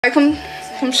Come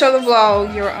show the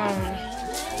vlog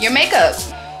your makeup.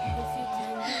 So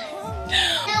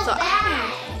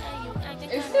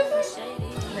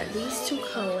got these two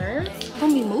colors.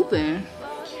 Don't be moving.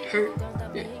 Hurt.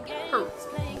 It hurts.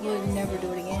 We'll never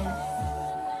do it again.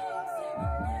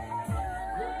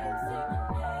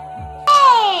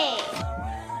 Hey!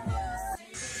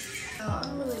 I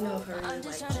don't really know if I really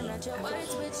like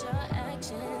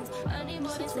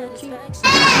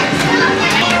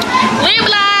we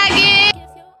vlogging.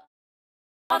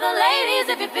 All the ladies,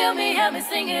 if you feel me, help me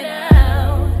sing it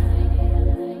out.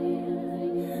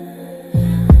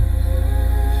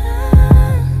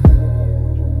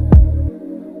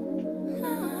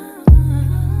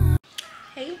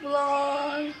 Hey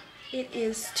vlog, it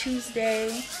is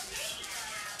Tuesday.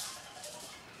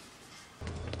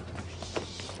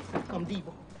 Come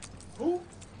Debo. Who?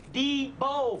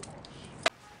 Debo.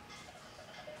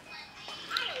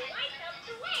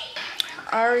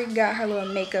 I already got her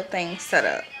little makeup thing set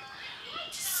up.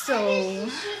 So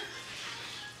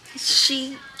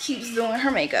she keeps doing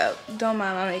her makeup. Don't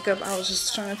mind my makeup. I was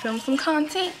just trying to film some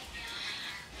content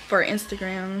for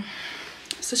Instagram.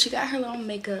 So she got her little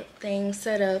makeup thing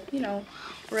set up, you know,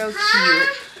 real cute.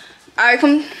 Alright,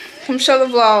 come show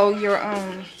the vlog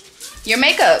your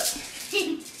makeup.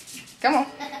 Come on.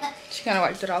 She kinda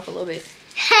wiped it off a little bit.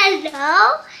 Hello?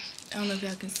 I don't know if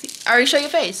y'all can see. Alright, show your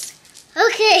face.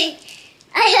 Okay.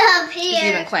 I am here. It's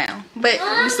even clown. But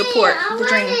we support the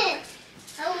dream.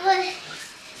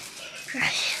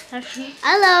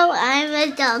 Hello, I'm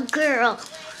a dog girl.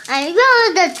 I'm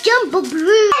going to jump a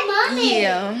blue.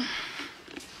 Yeah.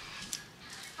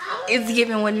 It's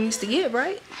giving what it needs to give,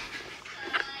 right?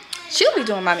 She'll be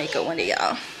doing my makeup one day,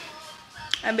 y'all.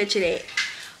 I bet you that.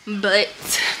 But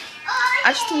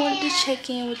I just wanted to check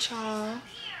in with y'all.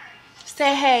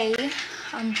 Say hey.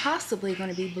 I'm possibly going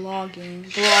to be vlogging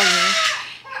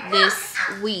this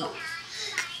week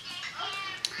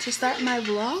to start my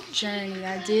vlog journey.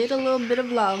 I did a little bit of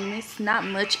vlogmas, not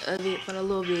much of it, but a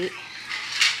little bit.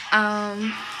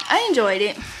 I enjoyed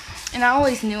it, and I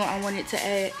always knew I wanted to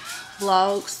add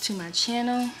vlogs to my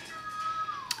channel.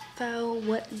 So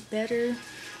what better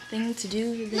thing to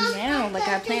do than now? Like,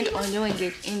 I planned on doing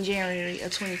it in January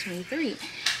of 2023,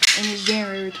 and it's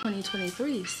January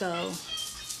 2023, so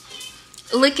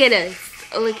look at us.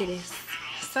 Look at us.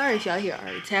 Sorry if y'all hear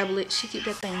our tablet. She keep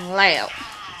that thing loud.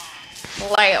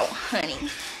 Loud, honey.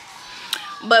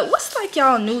 But what's like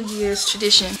y'all New Year's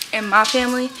tradition in my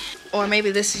family? Or maybe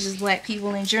this is just black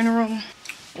people in general,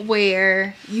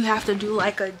 where you have to do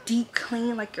like a deep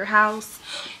clean, like your house,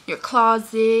 your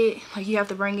closet. Like, you have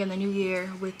to bring in the new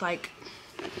year with like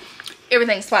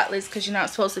everything spotless, because you're not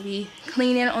supposed to be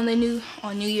cleaning on New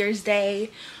Year's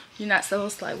Day. You're not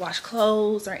supposed to like wash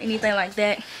clothes or anything like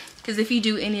that, because if you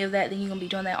do any of that, then you're gonna be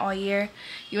doing that all year.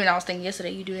 Even I was thinking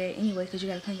yesterday, you do that anyway because you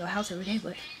gotta clean your house every day.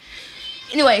 But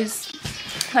anyways,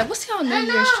 like, what's y'all New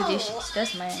Year's traditions?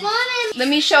 That's mine. Let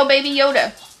me show baby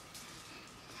Yoda.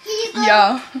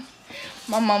 Y'all,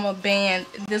 my mama banned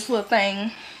this little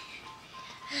thing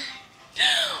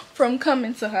from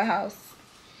coming to her house.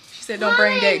 She said don't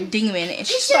bring that demon, and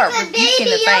she started rebuking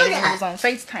the thing when it was on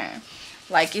FaceTime.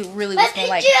 Like, it really was gonna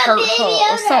like hurt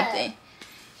her or something.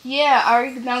 Yeah, I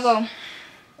already now go.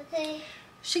 Okay.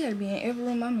 She gotta be in every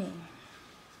room I'm in.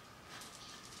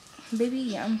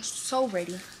 Baby, I'm so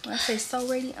ready. When I say so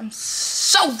ready, I'm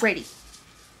so ready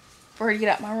for her to get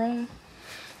out my room.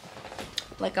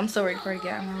 Like, I'm so ready for her to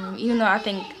get out my room. Even though I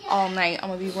think all night I'm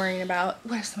gonna be worrying about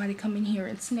what if somebody come in here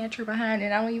and snatch her behind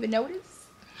and I don't even notice.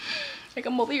 Like,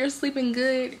 I'm over here sleeping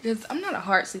good, because I'm not a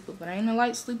hard sleeper, but I ain't a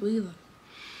light sleeper either.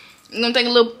 It's gonna take a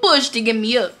little push to get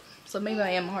me up. So maybe I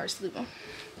am a hard sleeper.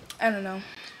 I don't know.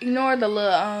 Ignore the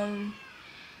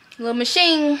little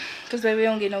machine, because baby,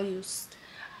 don't get no use.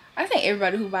 I think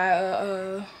everybody who buy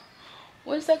a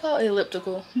what is that called?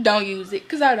 Elliptical, don't use it,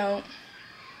 because I don't.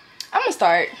 I'm gonna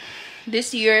start.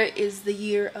 This year is the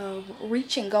year of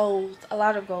reaching goals. A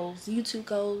lot of goals. YouTube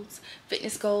goals,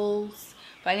 fitness goals,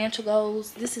 financial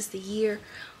goals. This is the year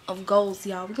of goals,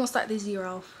 y'all. We're gonna start this year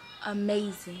off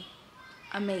amazing.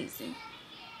 Amazing.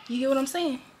 You hear what I'm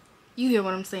saying? You hear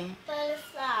what I'm saying?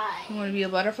 Butterfly. You want to be a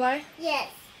butterfly? Yes.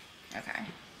 Okay.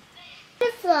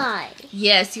 Butterfly.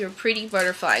 Yes, you're a pretty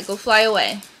butterfly. Go fly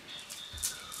away.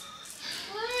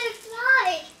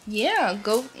 Butterfly. Yeah,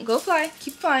 go fly.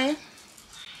 Keep flying.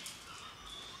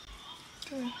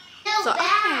 Okay. No So,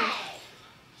 bag.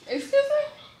 Excuse me?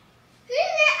 Who's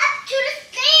up to the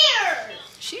stairs?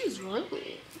 She's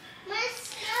rude. My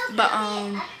snow But,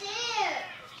 bunny up there.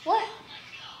 What?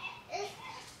 It's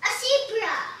a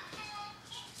zebra.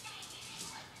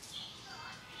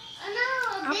 Oh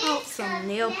no, I bought some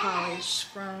nail polish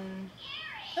from,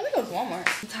 I think it was Walmart.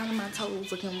 I'm tired of my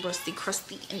toes looking rusty,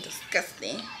 crusty, and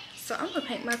disgusting. So I'm gonna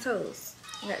paint my toes.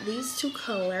 I got these two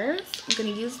colors. I'm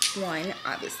gonna use one.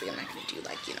 Obviously, I'm not gonna do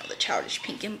like, you know, the childish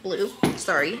pink and blue.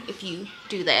 Sorry if you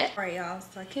do that. All right, y'all.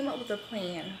 So I came up with a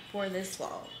plan for this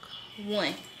vlog.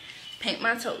 1, paint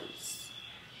my toes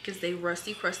because they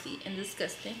rusty, crusty, and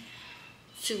disgusting.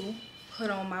 2, put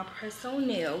on my press-on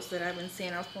nails that I've been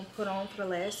saying I was gonna put on for the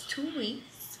last 2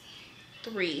 weeks.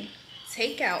 3,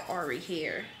 take out Ari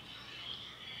hair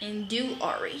and do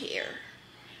Ari hair.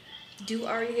 Do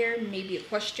Ari hair, maybe a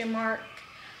question mark,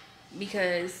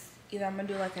 because either I'm gonna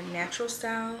do like a natural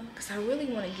style, because I really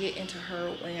want to get into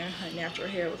her wearing her natural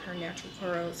hair with her natural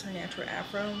curls, her natural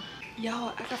afro.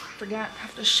 Y'all, I forgot, I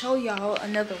have to show y'all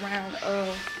another round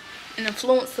of an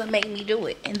influencer made me do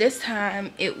it, and this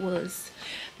time it was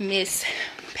Miss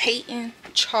Peyton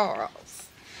Charles.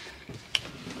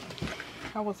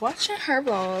 I was watching her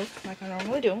vlog like I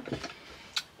normally do,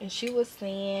 and she was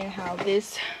saying how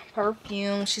this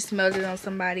perfume, she smelled it on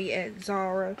somebody at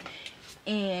Zara,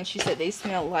 and she said they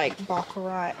smelled like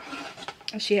baccarat,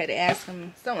 and she had to ask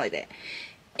them something like that.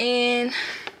 And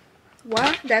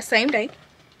well, that same day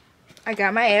I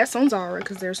got my ass on Zara,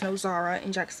 because there's no Zara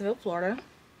in Jacksonville, Florida.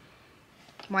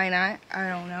 Why not? I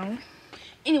don't know.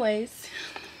 Anyways,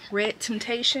 Red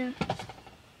Temptation.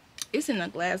 It's in a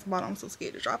glass bottle. I'm so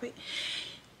scared to drop it.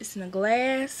 It's in a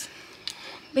glass.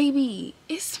 Baby,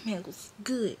 it smells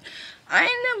good. I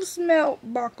ain't never smelled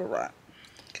baccarat,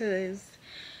 because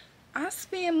I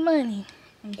spend money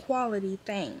on quality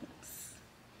things.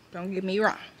 Don't get me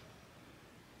wrong.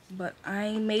 But I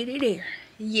ain't made it there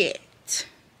yet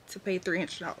to pay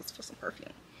 $300 for some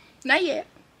perfume. Not yet.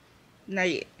 Not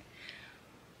yet.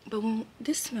 But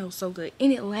this smells so good,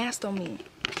 and it lasts on me.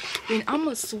 And I'm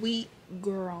a sweet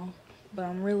girl, but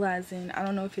I'm realizing, I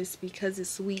don't know if it's because it's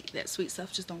sweet, that sweet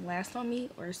stuff just don't last on me,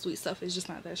 or sweet stuff is just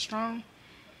not that strong.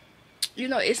 You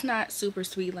know, it's not super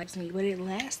sweet like me, but it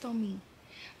lasts on me.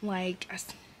 Like,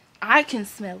 I can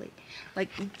smell it.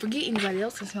 Like, forget anybody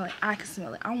else can smell it. I can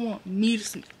smell it. I want me to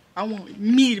smell it. I want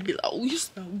me to be like, oh, you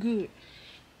smell good.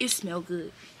 It smells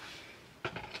good.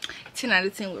 10 out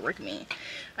of 10 would recommend.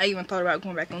 I even thought about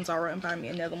going back on Zara and buying me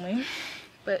another one.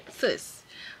 But sis,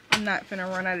 I'm not finna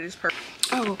run out of this perfume.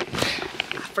 Oh,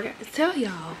 I forgot to tell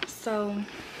y'all. So,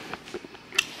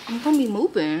 I'm gonna be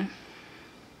moving.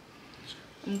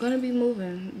 I'm gonna be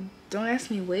moving. Don't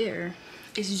ask me where.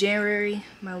 It's January.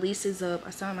 My lease is up. I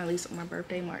signed my lease on my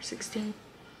birthday, March 16th.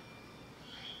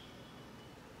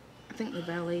 I think the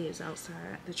valet is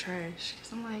outside the trash.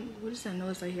 Cause I'm like, what is that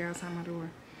noise I hear outside my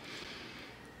door?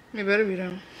 It better be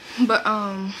them. But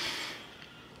I'm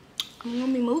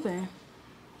gonna be moving.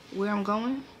 Where I'm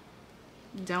going,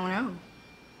 don't know.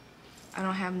 I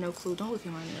don't have no clue. Don't look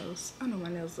at my nails. I know my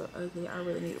nails look ugly. I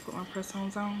really need to put my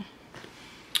press-ons on.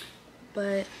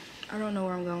 But I don't know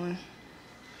where I'm going.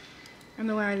 I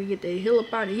know I gotta get the hell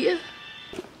up out of here.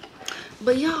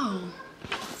 But y'all,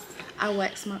 I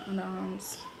waxed my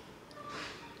underarms.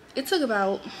 It took an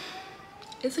hour.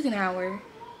 It took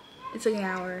an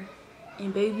hour.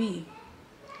 And baby,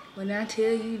 when I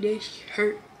tell you this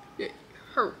hurt, it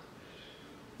hurt.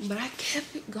 But I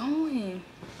kept it going.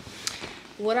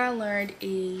 What I learned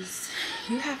is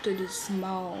you have to do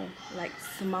small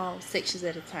sections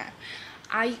at a time.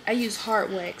 I use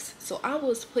hard wax, so I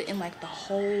was putting like the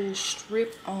whole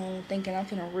strip on, thinking I'm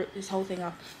gonna rip this whole thing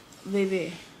off,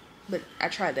 baby. But I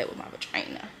tried that with my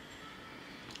vagina.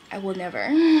 I will never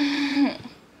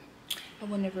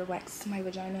wax my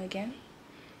vagina again.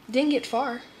 Didn't get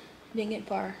far. I didn't get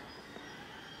far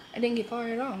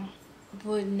at all.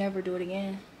 Would never do it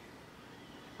again.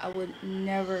 I would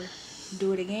never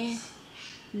do it again.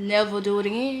 Never do it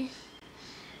again.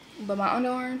 But my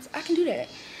underarms, I can do that.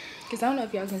 Because I don't know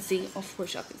if y'all can see. Of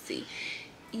course y'all can see.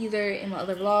 Either in my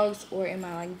other vlogs or in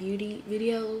my like beauty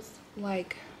videos.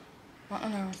 Like, my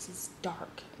underarms is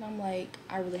dark. And I'm like,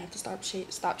 I really have to stop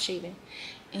shaving.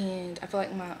 And I feel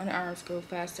like my underarms grow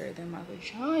faster than my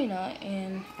vagina.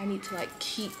 And I need to like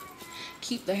keep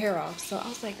the hair off. So I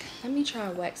was like, let me try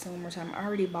waxing one more time. I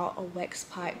already bought a wax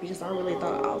pot because I really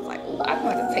thought, I was like, oh, I know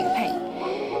how to take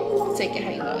paint. Take it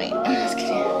how you want it. I'm just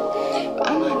kidding. But I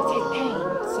know how to take paint.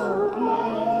 So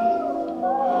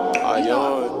I'm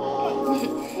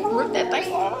gonna rip that thing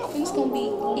off and it's gonna be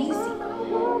easy.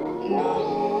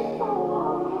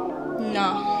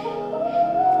 Nah.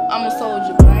 I'm a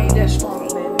soldier, but I ain't that strong,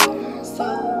 baby. So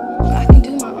I can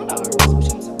do my underarms,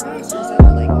 which I'm surprised because I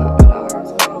feel like my underarms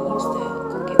when I used to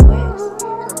go get waxed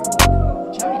hurt more than my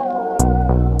vagina.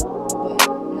 But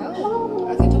no, I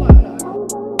can do my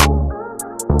underarms.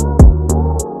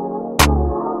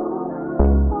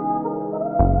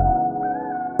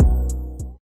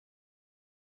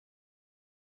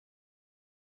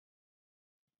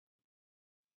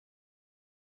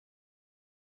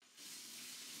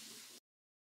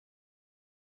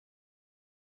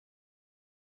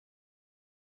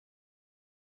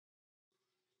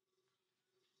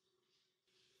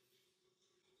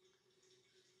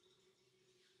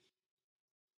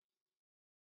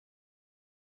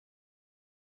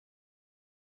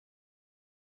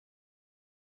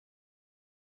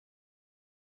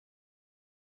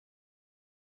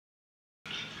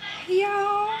 Hey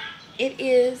y'all, it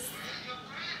is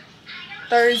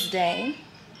Thursday.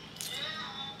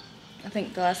 I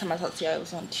think the last time I talked to y'all it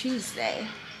was on Tuesday.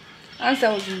 Honestly,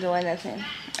 I wasn't doing nothing,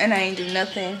 and I ain't do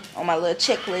nothing on my little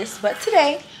checklist. But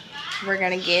today, we're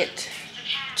gonna get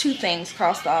 2 things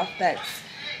crossed off. That's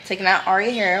taking out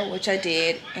Ari hair, which I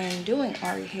did, and doing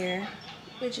Ari hair,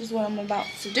 which is what I'm about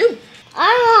to do.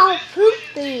 I'm all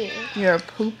poopy. You're a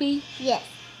poopy? Yes.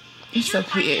 You're so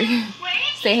weird.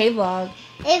 Say hey vlog.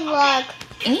 Hey vlog.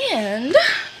 And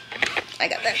I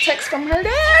got that text from her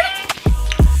dad.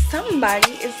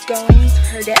 Somebody is going to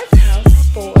her dad's house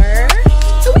for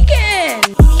the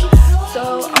weekend.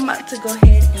 So I'm about to go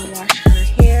ahead and wash her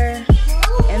hair,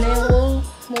 and then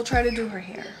we'll try to do her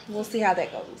hair. We'll see how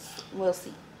that goes. We'll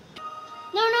see.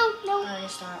 No. Alright,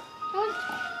 stop.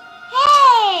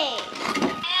 Hey!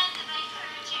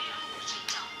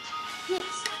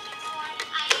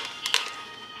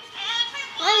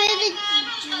 I'm in the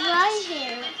dry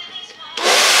hair.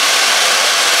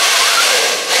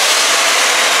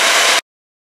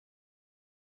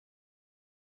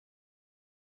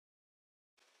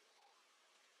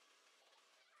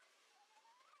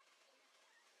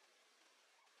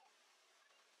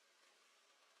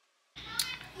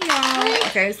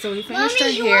 Okay, so we finished her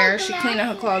hair. She cleaning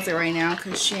her closet right now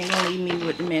because she ain't gonna leave me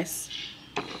with the mess.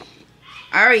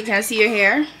 Alright, can I see your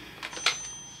hair?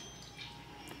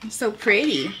 It's so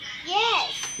pretty.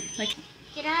 Yes. Like,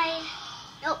 Can I?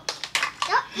 No.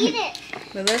 Don't eat it.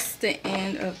 but that's the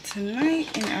end of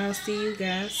tonight, and I'll see you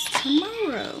guys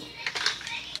tomorrow.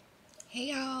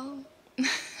 Hey y'all.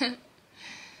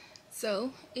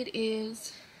 So it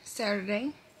is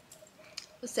Saturday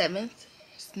the 7th.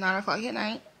 It's 9 o'clock at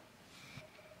night.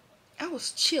 I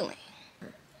was chilling.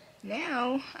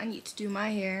 Now I need to do my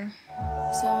hair.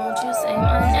 So won't you say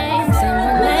my name, say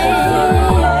my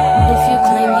name? If you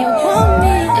claim you want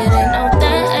me, it ain't no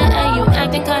thing. You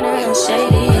acting kinda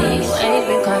shady. You ain't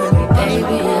been calling me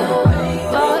baby.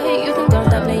 Boy, you can go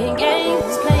stop playing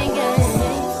games, playing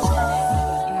games.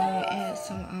 And I'm gonna add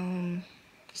some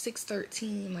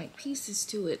 613 like pieces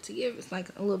to it to give it like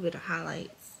a little bit of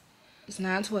highlights. It's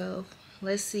 9:12.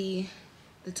 Let's see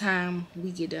the time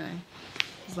we get done.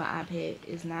 It's my iPad.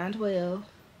 It's 9:12.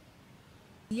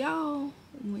 Y'all,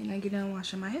 when I get done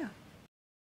washing my hair.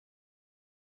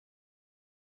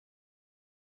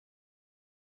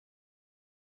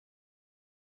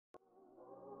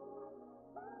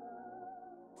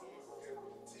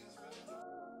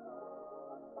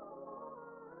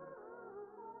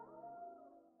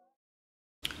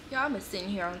 Y'all, I've been sitting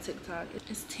here on TikTok.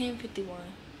 It's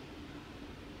 10:51.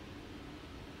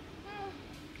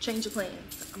 Change of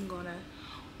plans. I'm gonna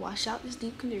wash out this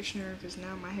deep conditioner because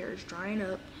now my hair is drying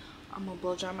up. I'm gonna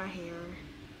blow dry my hair,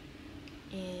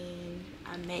 and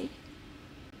I may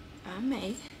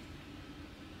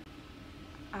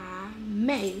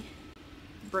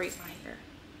braid my hair.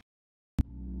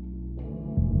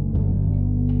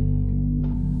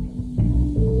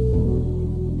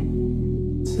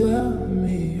 Tell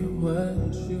me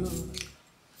what you.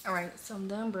 Alright, so I'm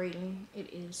done braiding.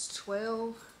 It is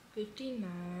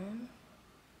 12:59.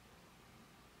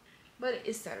 But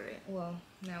it's Saturday. Well,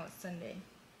 now it's Sunday.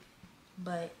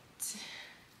 But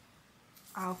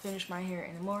I'll finish my hair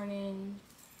in the morning.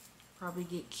 Probably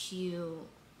get cute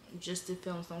just to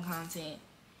film some content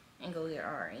and go get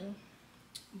Ari.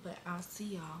 But I'll see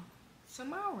y'all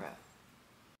tomorrow.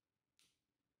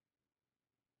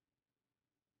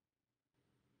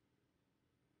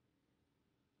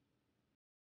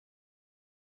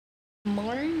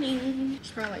 Morning.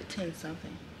 It's probably like 10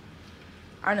 something.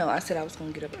 I know I said I was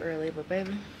gonna get up early, but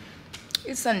baby,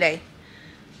 it's Sunday,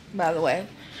 by the way,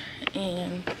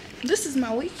 and this is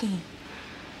my weekend.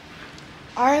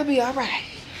 I'll be alright,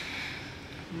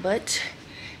 but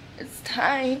it's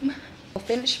time. I'll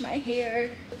finish my hair,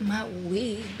 put my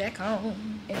wig back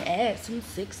on, and add some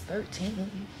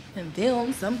 613 and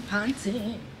film some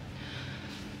content,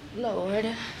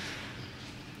 Lord,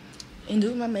 and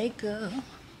do my makeup.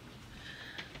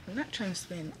 I'm not trying to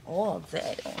spend all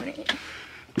that on it.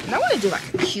 And I want to do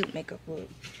like a cute makeup look.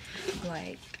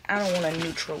 Like, I don't want a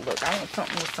neutral look. I want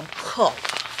something with some color.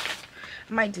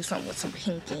 I might do something with some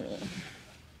pink in it.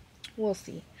 We'll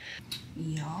see.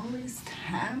 Y'all, it's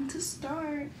time to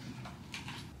start.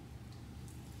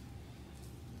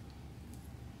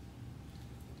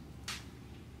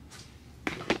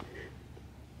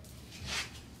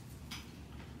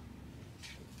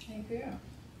 Hey, girl.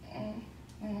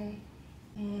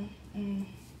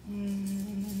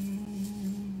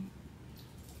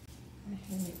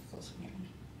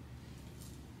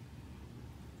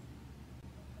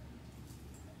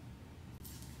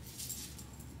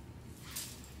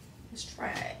 Let's try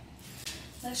it.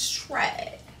 Let's try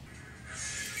it.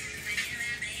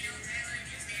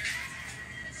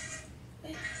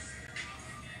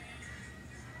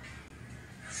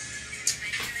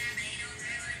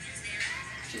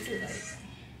 Just do like.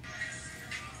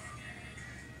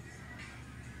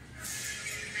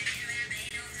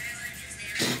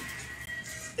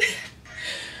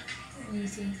 Let me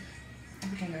see.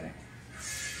 Everything better.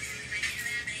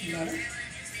 Better.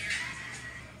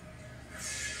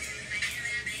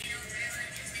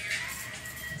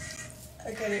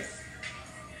 I got it.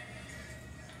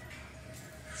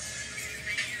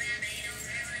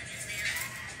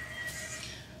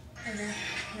 Okay,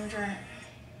 I'm gonna try it.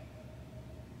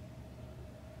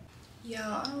 Y'all,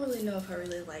 I don't really know if I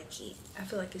really like it. I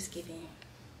feel like it's giving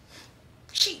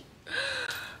cheap.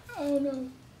 I don't know.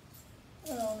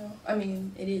 I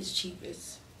mean, it is cheap.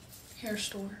 It's hair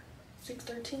store,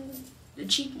 $6.13. The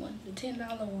cheap one, the $10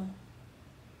 one.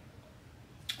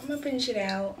 I'm gonna finish it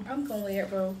out. I'm probably gonna wear it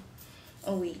for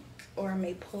a week, or I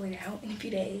may pull it out in a few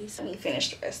days. Let me finish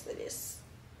the rest of this.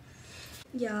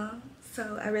 Y'all,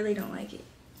 so I really don't like it.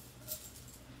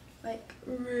 Like,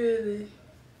 really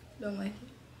don't like it.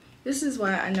 This is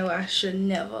why I know I should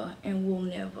never and will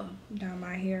never dye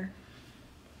my hair.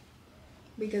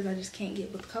 Because I just can't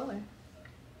get with color.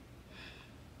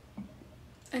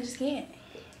 I just can't.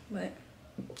 But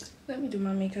let me do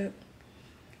my makeup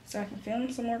so I can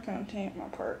film some more content. My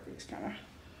part is kind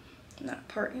of not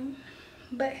parting.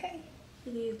 But hey,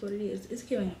 it is what it is. It's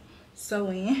giving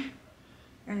sew-in.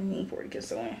 I didn't mean for it to get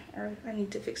sew-in. I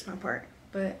need to fix my part.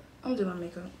 But I'm doing my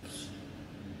makeup.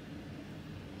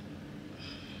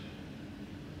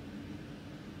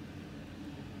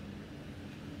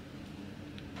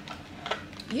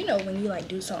 You know when you like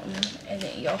do something and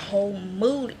then your whole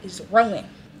mood is ruined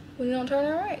when you don't turn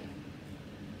it right.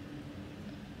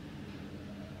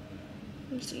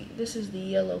 Let me see. This is the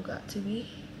yellow got to be.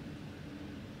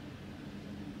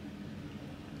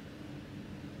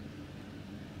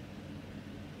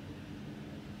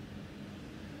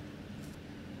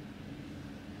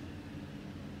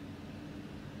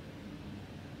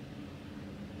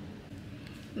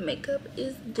 Makeup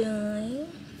is done.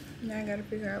 Now I gotta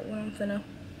figure out what I'm finna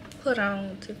put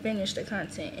on to finish the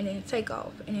content, and then take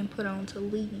off, and then put on to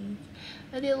leave.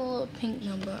 I did a little pink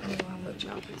number. I don't know how much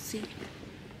y'all can see.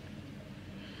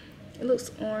 It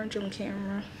looks orange on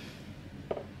camera.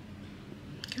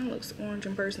 Kind of looks orange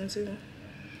in person too.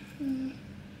 I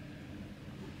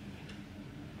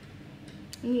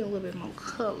need a little bit more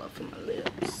color for my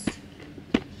lips.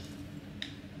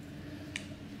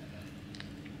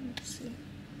 Let's see.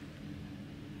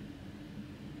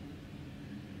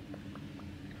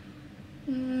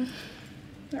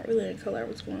 Not really the color I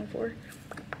was going for,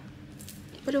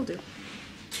 but it'll do.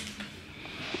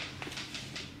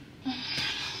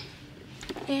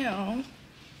 Now,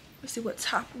 let's see what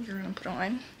top we're gonna put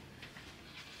on.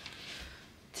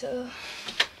 Oh,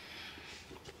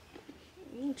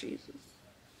 Jesus.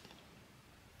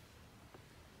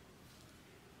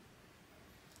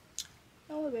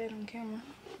 I look bad on camera,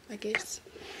 I guess.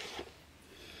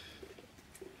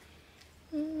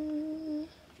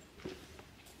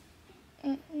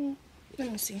 Let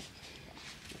me see.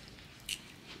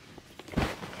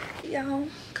 Y'all,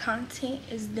 content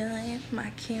is done. My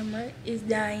camera is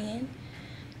dying.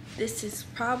 This is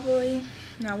probably,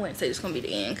 no, I wouldn't say it's gonna be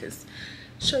the end, because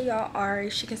show y'all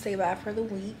Ari, she can say bye for the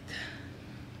week.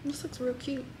 This looks real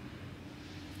cute.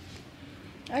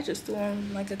 I just threw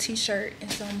on like a t-shirt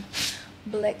and some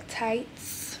black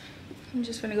tights. I'm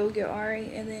just gonna go get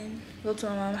Ari and then go to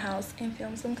my mom's house and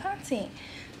film some content.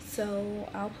 So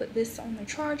I'll put this on the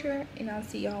charger and I'll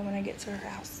see y'all when I get to her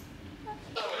house.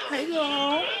 Hey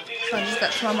y'all. So I just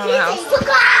got to my mom's house.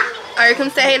 Alright, come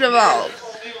say hey to the vlog.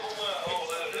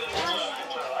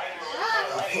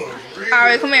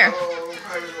 Alright, come here.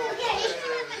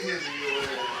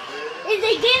 Is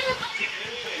it getting?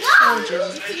 Oh,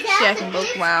 Jesus. She acting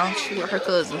both wild. She with her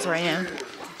cousins right now.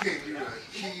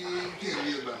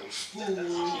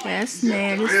 That's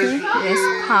Madison.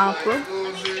 That's Papa.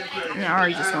 And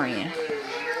Ari just ran.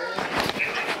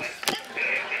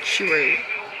 She rude.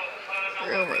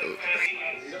 Real rude.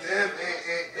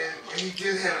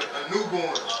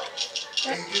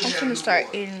 I'm gonna start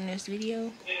editing this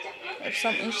video. If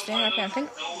something interesting happens, I think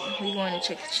we're going to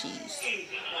Chuck E. Cheese.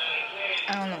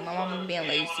 I don't know, my mom being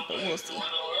lazy, but we'll see.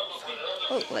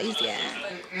 Oh, lazy eye.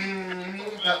 I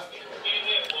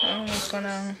don't know what's going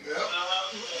on.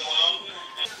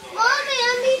 Mommy,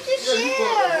 I need to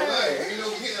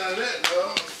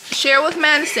share. Share with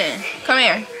Madison. Come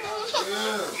here.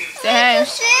 Say hey.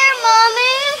 Share,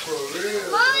 Mommy.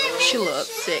 Mommy. She looks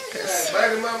sick because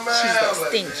she's so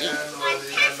stingy.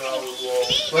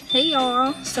 Hey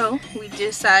y'all, so we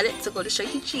decided to go to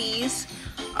Chuck E. Cheese.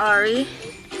 Ari,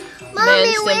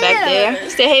 Madison back there.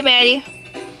 Say hey, Maddie.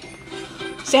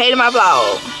 Say hey to my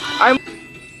vlog. Ari,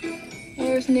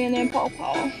 where's Nana and Paw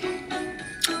Paw?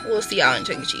 We'll see y'all in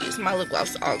Chuck E. Cheese. My lip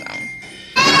gloss is all gone.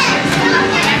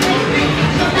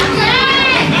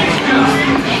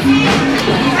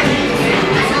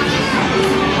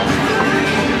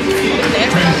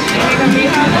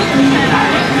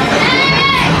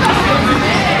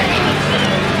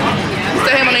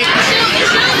 Say hey, Monique.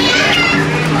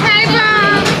 Hi,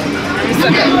 Mom.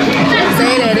 Say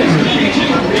hey, Daddy.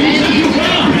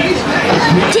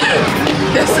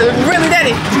 That's really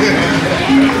Daddy.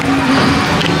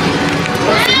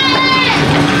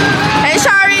 Hey,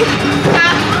 Shari.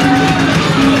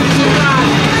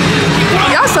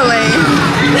 Y'all so lame.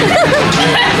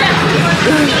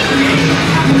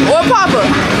 Or Papa.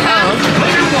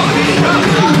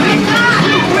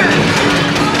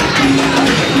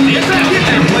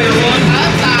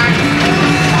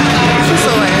 She's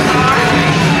so lame.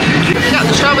 I got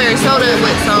the strawberry soda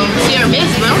with some Sierra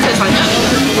Mist, but it don't taste like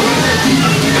nothing.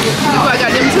 Oh, I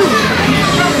got them too.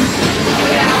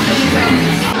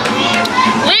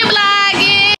 We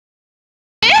vlogging.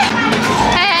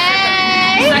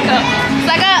 Hey. Suck up.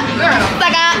 Suck up. Girl.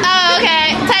 Suck up. Oh,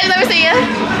 okay. Taylor, let me see you.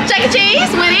 Chuck E.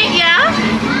 Cheese with it, yeah.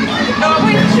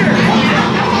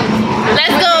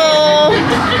 Let's go.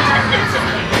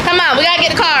 Come on, we gotta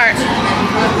get the card.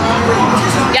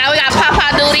 Yeah, we got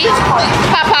Papa duty.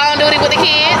 Papa on duty with the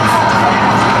kids.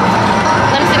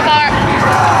 Let me see the card.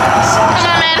 Come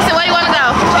on, Madison, where you wanna go?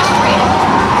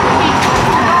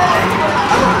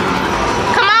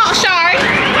 Come on, Shari.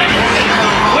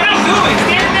 What I'm doing?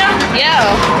 Standing down? Yeah.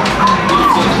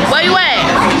 Where you at?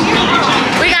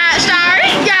 We got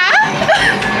Shari. Yeah.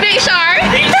 Big Shari.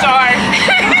 Big sorry.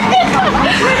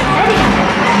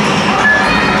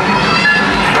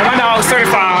 My dog's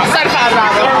certified. $35.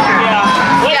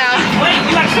 Yeah. Wait, Yeah. Wait,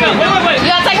 you gotta sit up. Wait. You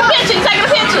gotta take a picture. You taking a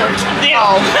picture? Yeah.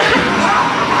 Oh.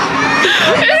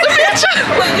 It's a picture.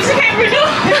 Wait, you can't redo.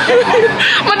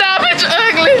 My dog picture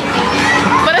ugly.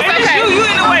 But it's Hey, okay. you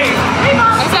in the way.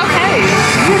 It's okay.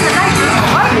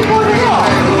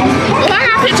 Well, I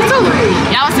got a picture too.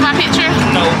 Y'all wanna see my picture?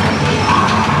 No.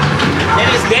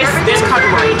 That's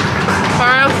copyright.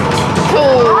 First.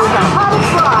 Cool.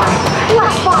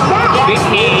 Big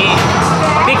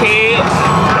head. Big head.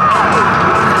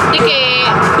 Dickhead.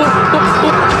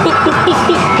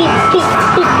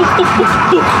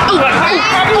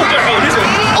 This one.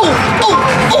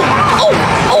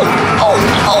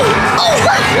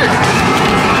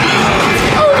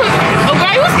 Oh,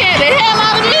 girl, you scared the hell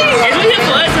out of me. It's we here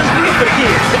for us, it's we here for the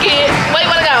kids. The kid, where you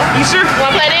wanna go? You sure?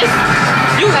 Wanna play this?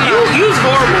 You was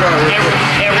horrible though.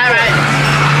 Every Alright.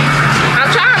 I'm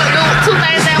trying to do two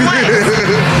things at once.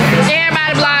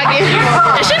 Everybody vlogging.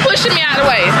 And she pushing me out of the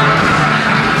way.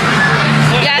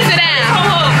 You gotta sit down.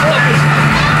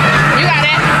 You got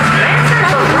it?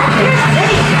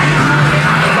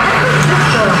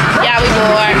 Yeah, we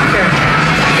bored.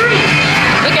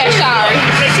 Look at Shari.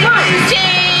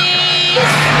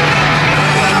 Cheese!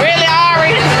 Really,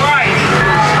 Ari? Right.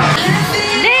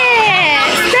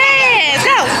 Dance!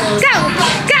 Go!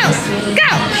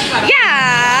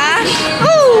 Yeah!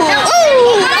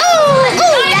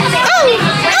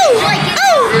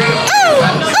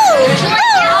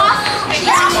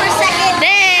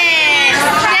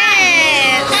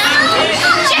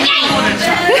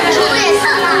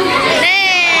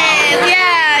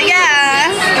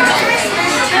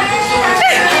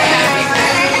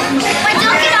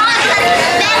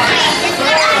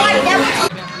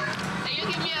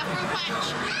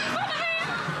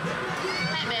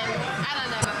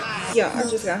 Yeah, I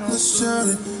just got home.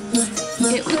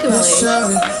 Look at my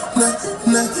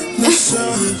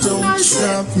Don't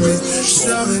stop me,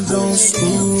 shawty, don't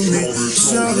screw me,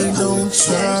 shawty, don't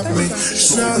chop me,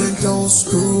 shawty, don't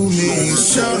screw me,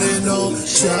 shawty, don't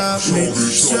chop me,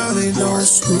 shawty, don't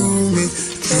screw me,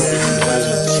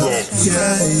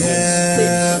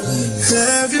 yeah.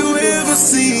 Have you ever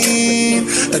seen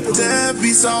a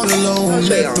deadbeat all alone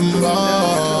at the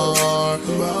bar?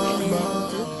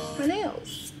 My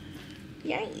nails.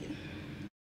 Yay.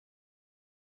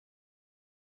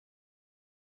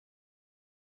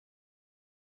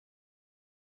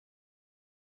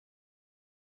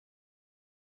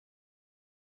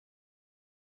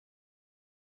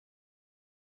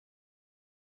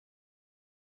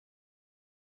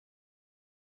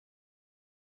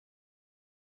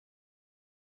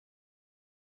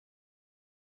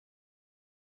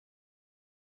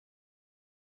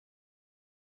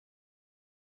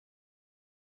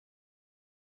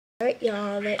 Alright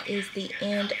y'all, that is the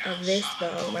end of this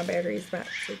vlog. My battery is about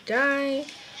to die.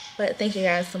 But thank you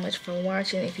guys so much for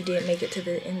watching. If you did make it to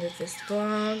the end of this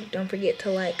vlog, don't forget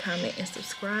to like, comment, and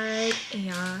subscribe. And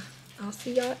y'all, I'll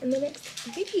see y'all in the next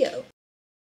video.